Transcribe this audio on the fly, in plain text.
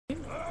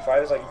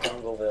5 is like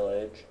Jungle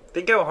Village.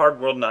 Think how hard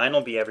World 9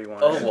 will be, everyone.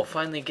 Oh, we'll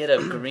finally get a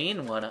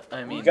green one.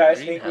 I mean, You guys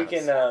greenhouse. think we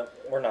can,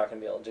 we're not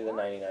going to be able to do the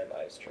 99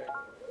 lives trick.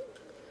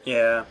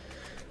 Yeah.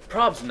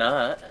 Prob's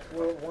not.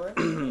 World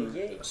 1?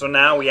 Yay. So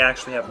now we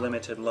actually have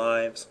limited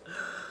lives.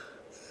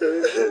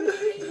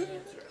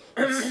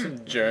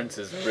 Jern's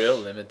is real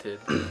limited.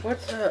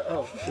 What's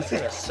oh, it's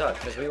going to suck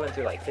because we went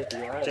through like 50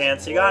 lives.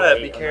 Chance, you gotta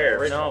be on the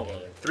careful. original No.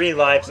 game. 3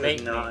 lives Make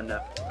is not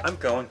enough. I'm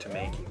going to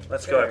make you.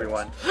 Let's go,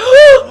 everyone.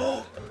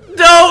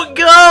 Don't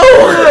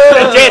go!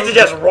 And Chance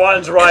just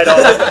runs right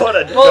off. What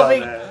a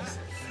dumbass.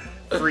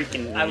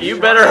 Freaking. You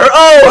better hurry.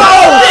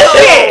 Oh,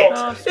 shit!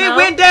 Oh, It smell?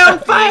 went down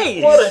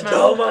face! What a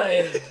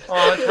dumbass.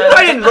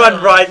 I didn't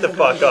run right the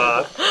fuck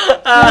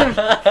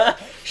off.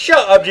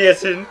 Shut up,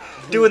 Jason.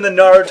 Doing the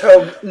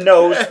Naruto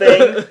nose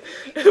thing.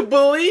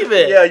 Believe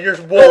it. Yeah, you're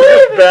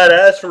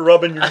badass for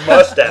rubbing your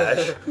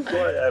mustache.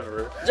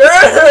 Whatever.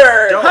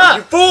 Don't,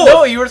 you fool!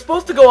 No, you were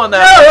supposed to go on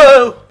that.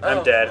 No!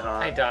 I'm dead, huh?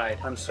 I died.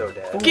 I'm so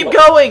dead. Keep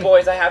going.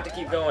 Boys, I have to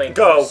keep going.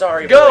 Go.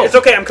 Sorry, Go. boys. It's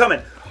okay, I'm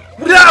coming.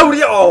 No!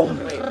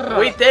 Oh!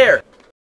 Wait there.